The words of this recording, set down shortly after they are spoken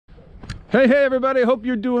Hey everybody, hope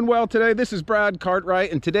you're doing well today. This is Brad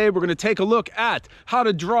Cartwright, and today we're going to take a look at how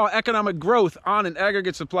to draw economic growth on an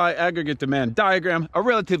aggregate supply, aggregate demand diagram. A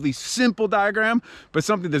relatively simple diagram, but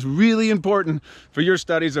something that's really important for your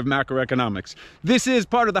studies of macroeconomics. This is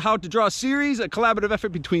part of the How to Draw series, a collaborative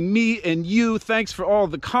effort between me and you. Thanks for all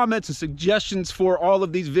the comments and suggestions for all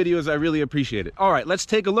of these videos. I really appreciate it. All right, let's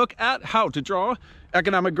take a look at how to draw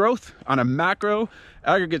economic growth on a macro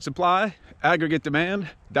aggregate supply, aggregate demand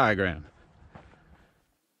diagram.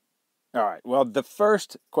 All right, well, the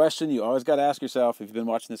first question you always got to ask yourself, if you've been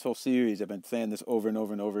watching this whole series, I've been saying this over and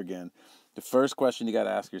over and over again, the first question you got to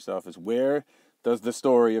ask yourself is, where does the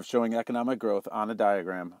story of showing economic growth on a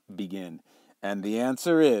diagram begin? And the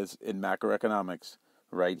answer is in macroeconomics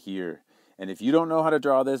right here. And if you don't know how to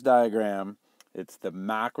draw this diagram, it's the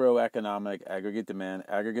macroeconomic aggregate demand,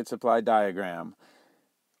 aggregate supply diagram.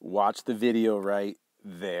 Watch the video right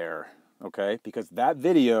there, okay? Because that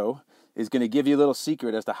video is going to give you a little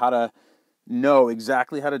secret as to how to know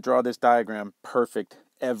exactly how to draw this diagram perfect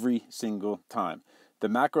every single time. The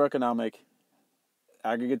macroeconomic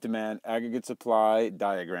aggregate demand, aggregate supply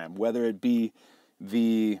diagram, whether it be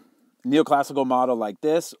the neoclassical model like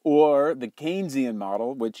this or the Keynesian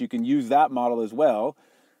model, which you can use that model as well.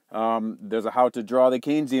 There's a how to draw the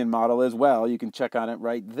Keynesian model as well. You can check on it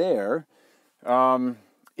right there.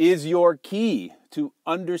 Is your key to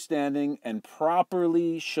understanding and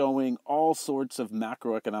properly showing all sorts of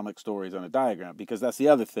macroeconomic stories on a diagram. Because that's the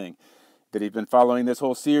other thing that you've been following this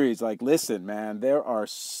whole series. Like, listen, man, there are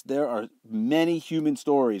many human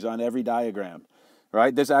stories on every diagram,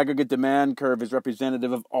 right? This aggregate demand curve is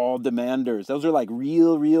representative of all demanders. Those are like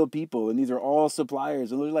real people, and these are all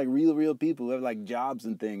suppliers, and those are like real people who have like jobs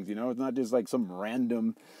and things, you know? It's not just like some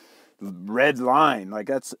random red line. Like,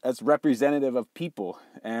 that's representative of people,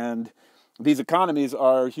 and these economies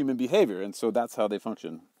are human behavior, and so that's how they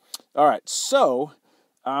function. All right, so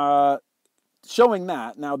showing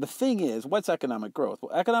that. Now, the thing is, what's economic growth?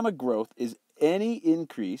 Well, economic growth is any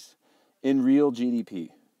increase in real GDP,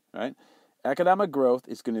 right? Economic growth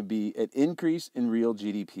is going to be an increase in real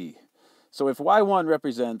GDP. So if Y1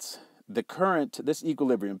 represents the current, this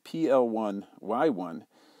equilibrium, PL1, Y1,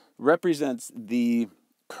 represents the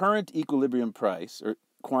current equilibrium price or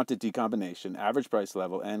quantity combination, average price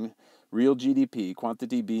level, and real GDP,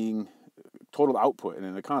 quantity being total output in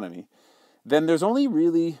an economy, then there's only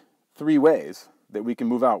really three ways that we can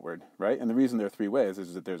move outward, right? And the reason there are three ways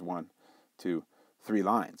is that there's 1, 2, 3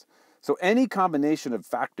 lines. So any combination of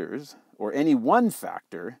factors, or any one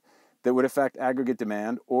factor that would affect aggregate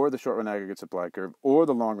demand or the short-run aggregate supply curve or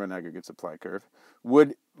the long-run aggregate supply curve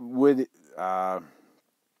would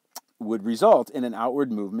result in an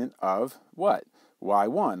outward movement of what?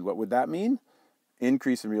 Y1. What would that mean?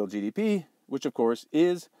 Increase in real GDP, which of course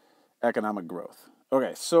is economic growth.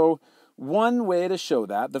 Okay, so one way to show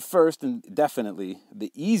that, the first and definitely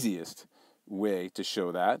the easiest way to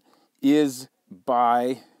show that, is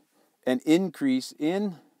by an increase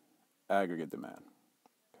in aggregate demand.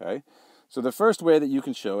 Okay, so the first way that you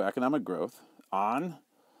can show economic growth on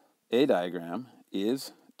a diagram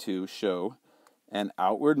is to show an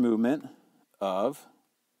outward movement of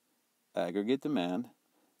aggregate demand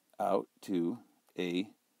out to a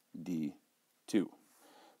D2.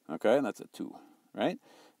 Okay, and that's a 2, right?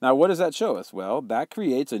 Now, what does that show us? Well, that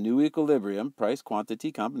creates a new equilibrium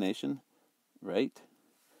price-quantity combination right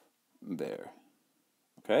there.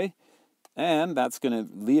 Okay, and that's going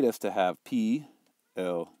to lead us to have PL2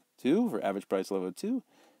 for average price level 2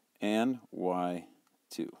 and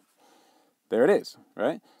Y2. There it is,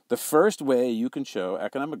 right? The first way you can show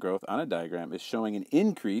economic growth on a diagram is showing an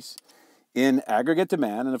increase in aggregate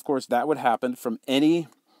demand. And of course, that would happen from any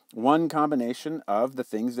one combination of the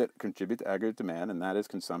things that contribute to aggregate demand, and that is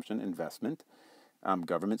consumption, investment,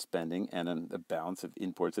 government spending, and a balance of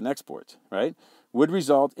imports and exports, right? Would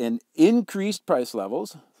result in increased price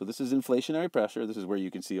levels. So this is inflationary pressure. This is where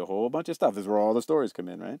you can see a whole bunch of stuff. This is where all the stories come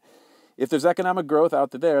in, right? If there's economic growth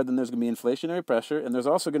out there, then there's going to be inflationary pressure, and there's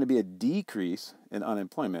also going to be a decrease in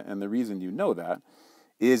unemployment. And the reason you know that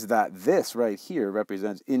is that this right here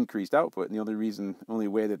represents increased output. And the only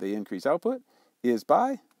way that they increase output is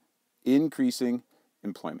by increasing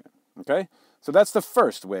employment. Okay? So that's the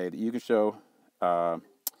first way that you can show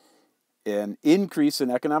an increase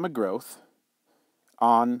in economic growth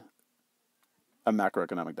on a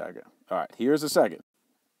macroeconomic diagram. All right, here's the second.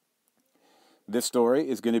 This story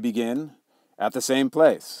is going to begin at the same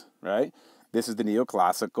place, right? This is the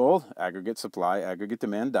neoclassical aggregate supply, aggregate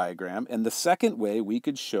demand diagram. And the second way we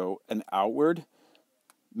could show an outward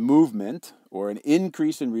movement or an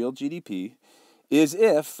increase in real GDP is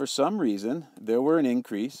if, for some reason, there were an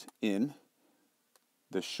increase in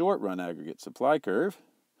the short-run aggregate supply curve,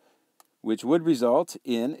 which would result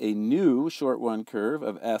in a new short-run curve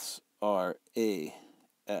of SRAS2.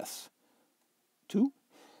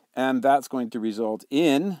 And that's going to result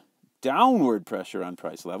in downward pressure on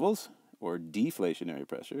price levels, or deflationary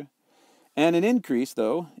pressure, and an increase,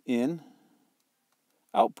 though, in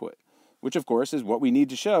output, which, of course, is what we need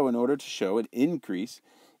to show in order to show an increase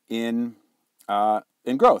in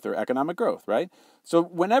growth, or economic growth, right? So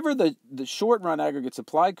whenever the short-run aggregate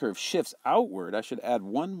supply curve shifts outward, I should add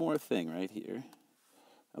one more thing right here,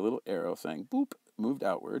 a little arrow saying, boop, moved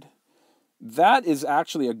outward. That is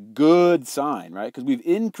actually a good sign, right? Because we've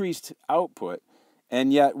increased output,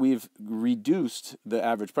 and yet we've reduced the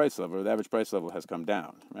average price level, or the average price level has come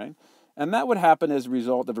down, right? And that would happen as a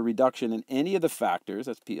result of a reduction in any of the factors,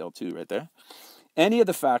 that's PL2 right there, any of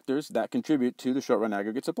the factors that contribute to the short-run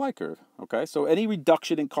aggregate supply curve, okay? So any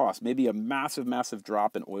reduction in cost, maybe a massive, massive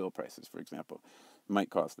drop in oil prices, for example, might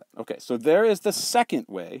cause that. Okay, so there is the second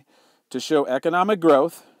way to show economic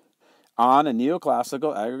growth on a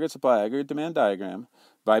neoclassical aggregate supply, aggregate demand diagram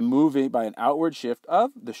by an outward shift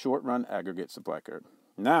of the short-run aggregate supply curve.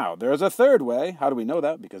 Now, there's a third way. How do we know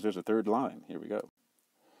that? Because there's a third line. Here we go.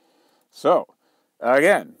 So,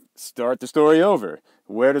 again, start the story over.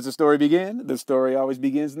 Where does the story begin? The story always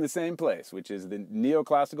begins in the same place, which is the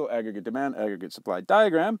neoclassical aggregate demand, aggregate supply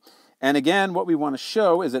diagram. And again, what we want to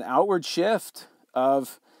show is an outward shift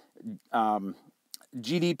of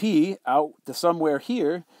GDP out to somewhere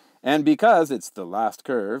here. And because it's the last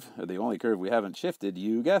curve, or the only curve we haven't shifted,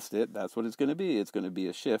 you guessed it, that's what it's going to be. It's going to be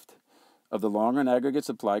a shift of the long-run aggregate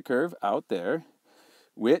supply curve out there,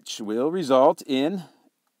 which will result in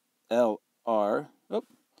LRAS2.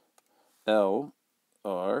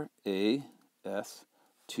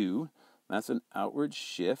 That's an outward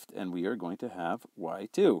shift, and we are going to have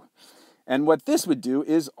Y2. And what this would do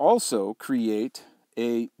is also create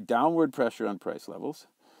a downward pressure on price levels,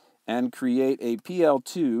 and create a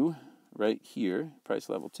PL2 right here, price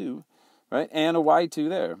level 2, right, and a Y2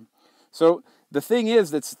 there. So the thing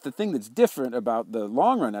is, the thing that's different about the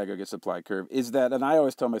long-run aggregate supply curve is that, and I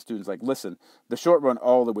always tell my students, like, listen, the short run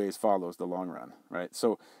all the ways follows the long run, right?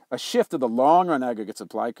 So a shift of the long-run aggregate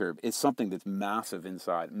supply curve is something that's massive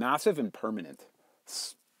inside, massive and permanent,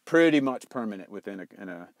 pretty much permanent within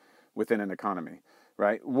an economy.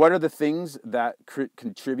 Right? What are the things that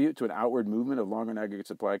contribute to an outward movement of long-run aggregate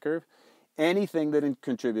supply curve? Anything that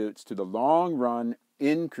contributes to the long-run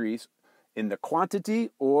increase in the quantity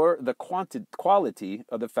or the quality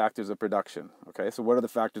of the factors of production. Okay, so what are the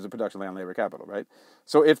factors of production? Land, labor, capital, right?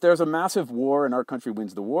 So if there's a massive war and our country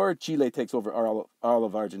wins the war, Chile takes over all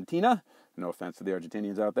of Argentina, no offense to the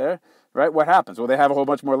Argentinians out there, right? What happens? Well, they have a whole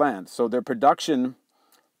bunch more land. So their production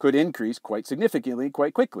could increase quite significantly,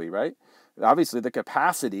 quite quickly, right? Obviously, the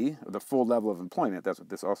capacity, the full level of employment, that's what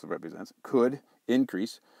this also represents, could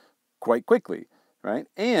increase quite quickly, right?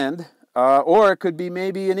 And, or it could be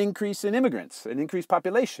maybe an increase in immigrants, an increased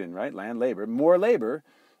population, right? Land, labor, more labor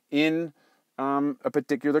in a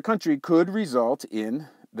particular country could result in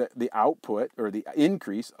the output or the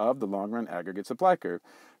increase of the long-run aggregate supply curve.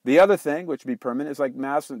 The other thing, which would be permanent, is like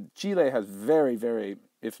massive. Chile has very, very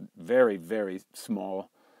small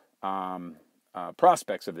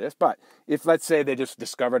prospects of this, but if, let's say, they just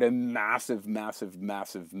discovered a massive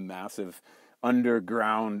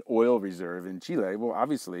underground oil reserve in Chile, well,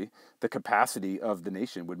 obviously the capacity of the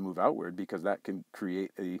nation would move outward, because that can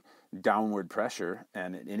create a downward pressure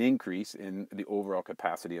and an increase in the overall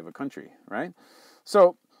capacity of a country, right?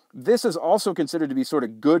 So this is also considered to be sort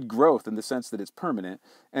of good growth in the sense that it's permanent.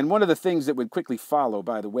 And one of the things that would quickly follow,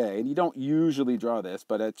 by the way, and you don't usually draw this,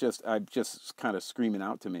 but I'm just kind of screaming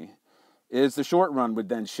out to me, is the short run would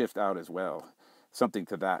then shift out as well, something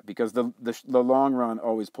to that, because the long run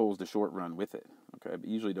always pulls the short run with it. Okay, but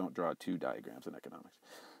usually don't draw two diagrams in economics.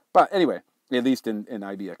 But anyway, at least in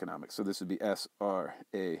IB economics, so this would be SRAS2.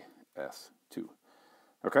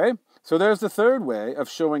 Okay, so there's the third way of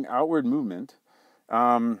showing outward movement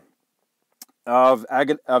of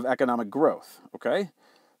economic growth. Okay,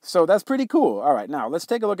 so that's pretty cool. All right, now let's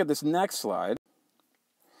take a look at this next slide,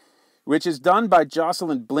 which is done by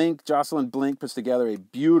Jocelyn Blink. Jocelyn Blink puts together a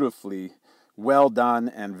beautifully well done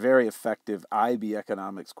and very effective IB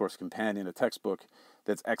economics course companion, a textbook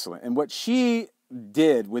that's excellent. And what she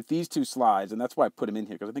did with these two slides, and that's why I put them in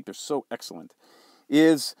here, because I think they're so excellent,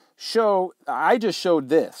 is I just showed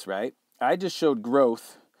this, right? I just showed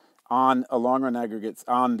growth on a long-run aggregates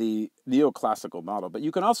on the neoclassical model, but you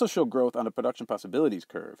can also show growth on a production possibilities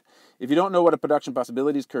curve. If you don't know what a production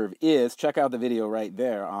possibilities curve is, check out the video right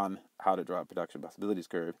there on how to draw a production possibilities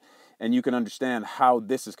curve, and you can understand how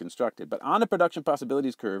this is constructed. But on a production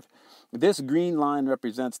possibilities curve, this green line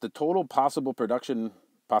represents the total possible production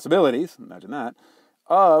possibilities, imagine that,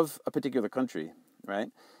 of a particular country, right?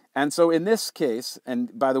 And so in this case,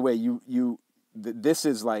 and by the way, this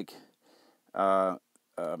is like,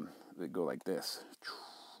 they go like this,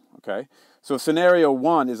 okay? So scenario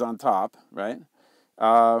 1 is on top, right?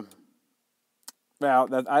 Well,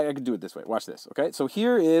 I can do it this way. Watch this, okay? So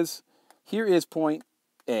here is point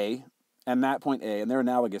A and that point A, and they're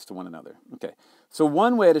analogous to one another, okay? So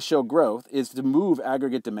one way to show growth is to move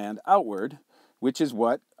aggregate demand outward, which is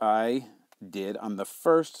what I did on the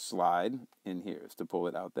first slide in here, is to pull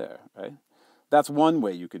it out there, right? That's one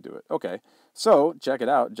way you could do it. Okay, so check it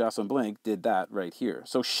out. Jocelyn Blink did that right here.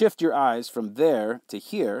 So shift your eyes from there to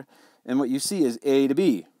here, and what you see is A to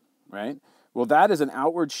B, right? Well, that is an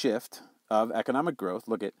outward shift of economic growth.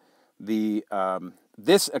 Look at the,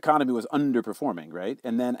 this economy was underperforming, right?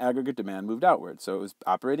 And then aggregate demand moved outward. So it was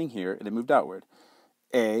operating here, and it moved outward.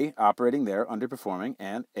 A, operating there, underperforming,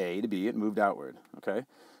 and A to B, it moved outward, okay?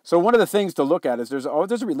 So one of the things to look at is there's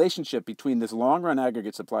a relationship between this long-run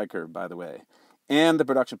aggregate supply curve, by the way, and the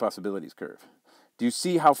production possibilities curve. Do you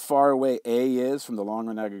see how far away A is from the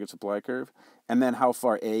long-run aggregate supply curve, and then how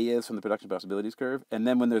far A is from the production possibilities curve? And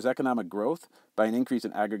then when there's economic growth by an increase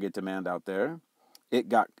in aggregate demand out there,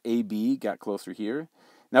 AB got closer here.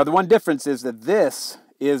 Now, the one difference is that this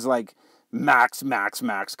is like max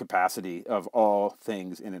capacity of all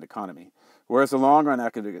things in an economy. Whereas the long-run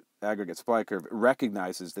aggregate supply curve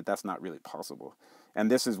recognizes that that's not really possible. And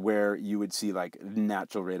this is where you would see like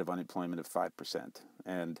natural rate of unemployment of 5%.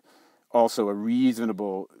 And also a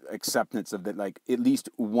reasonable acceptance of that, like at least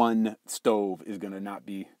one stove is going to not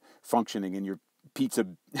be functioning in your pizza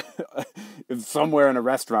somewhere in a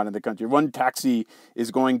restaurant in the country. One taxi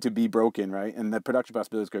is going to be broken, right? And the production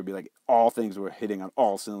possibilities curve would be like all things were hitting on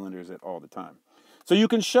all cylinders at all the time. So you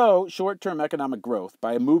can show short-term economic growth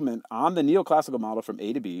by a movement on the neoclassical model from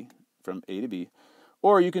A to B,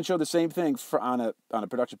 or you can show the same thing on a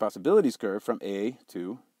production possibilities curve from A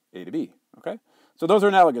to B, okay? So those are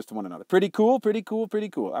analogous to one another. Pretty cool, pretty cool, pretty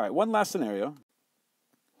cool. All right, one last scenario.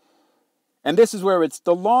 And this is where it's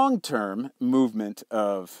the long-term movement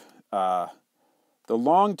of the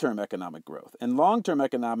long-term economic growth. And long-term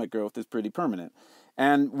economic growth is pretty permanent.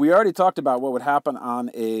 And we already talked about what would happen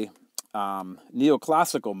on a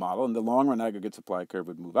neoclassical model, and the long-run aggregate supply curve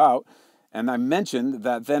would move out. And I mentioned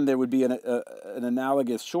that then there would be an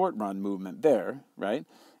analogous short-run movement there, right?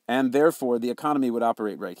 And therefore, the economy would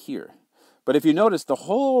operate right here. But if you notice, the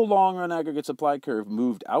whole long-run aggregate supply curve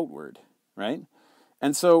moved outward, right?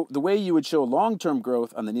 And so the way you would show long-term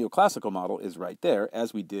growth on the neoclassical model is right there,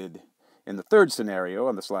 as we did in the third scenario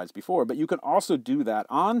on the slides before. But you can also do that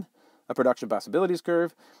on a production possibilities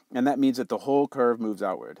curve, and that means that the whole curve moves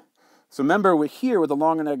outward. So remember, we're here with the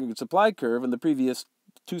long-run aggregate supply curve. In the previous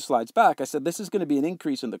 2 slides back, I said this is going to be an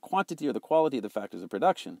increase in the quantity or the quality of the factors of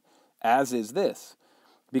production, as is this.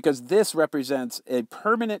 Because this represents a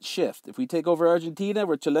permanent shift. If we take over Argentina,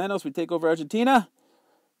 we're Chilenos, we take over Argentina,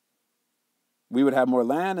 we would have more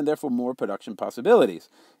land and therefore more production possibilities.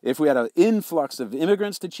 If we had an influx of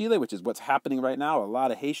immigrants to Chile, which is what's happening right now, a lot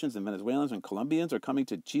of Haitians and Venezuelans and Colombians are coming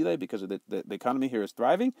to Chile because of the economy here is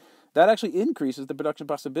thriving, that actually increases the production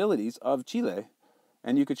possibilities of Chile,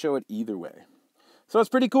 and you could show it either way. So it's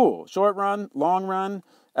pretty cool. Short run, long run,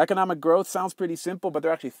 economic growth sounds pretty simple, but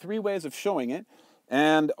there are actually 3 ways of showing it.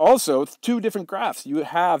 And also 2 different graphs you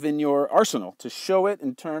have in your arsenal to show it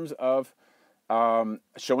in terms of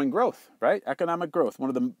showing growth, right? Economic growth. One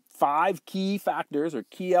of the 5 key factors or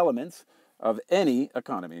key elements of any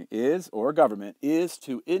economy is, or government, is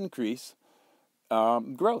to increase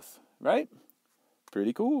growth, right?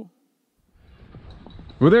 Pretty cool.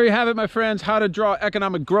 Well, there you have it, my friends, how to draw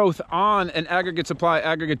economic growth on an aggregate supply,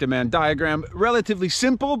 aggregate demand diagram. Relatively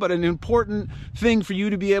simple, but an important thing for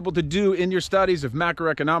you to be able to do in your studies of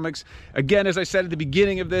macroeconomics. Again, as I said at the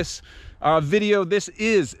beginning of this video, this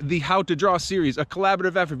is the How to Draw series, a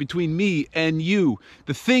collaborative effort between me and you.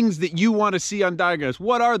 The things that you want to see on diagrams,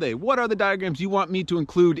 what are they? What are the diagrams you want me to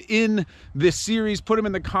include in this series? Put them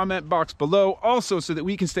in the comment box below. Also, so that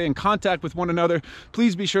we can stay in contact with one another,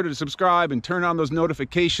 please be sure to subscribe and turn on those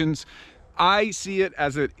notifications. I see it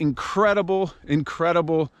as an incredible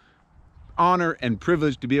honor and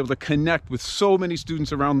privilege to be able to connect with so many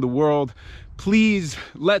students around the world. Please,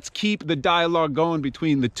 let's keep the dialogue going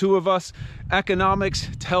between the 2 of us. Economics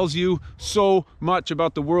tells you so much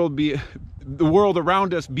about the world the world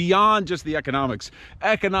around us beyond just the economics.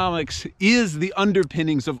 Economics is the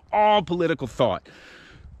underpinnings of all political thought.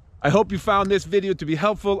 I hope you found this video to be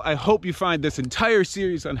helpful. I hope you find this entire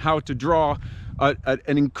series on how to draw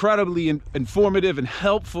an incredibly informative and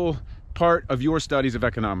helpful part of your studies of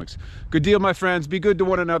economics. Good deal, my friends. Be good to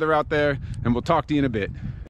one another out there, and we'll talk to you in a bit.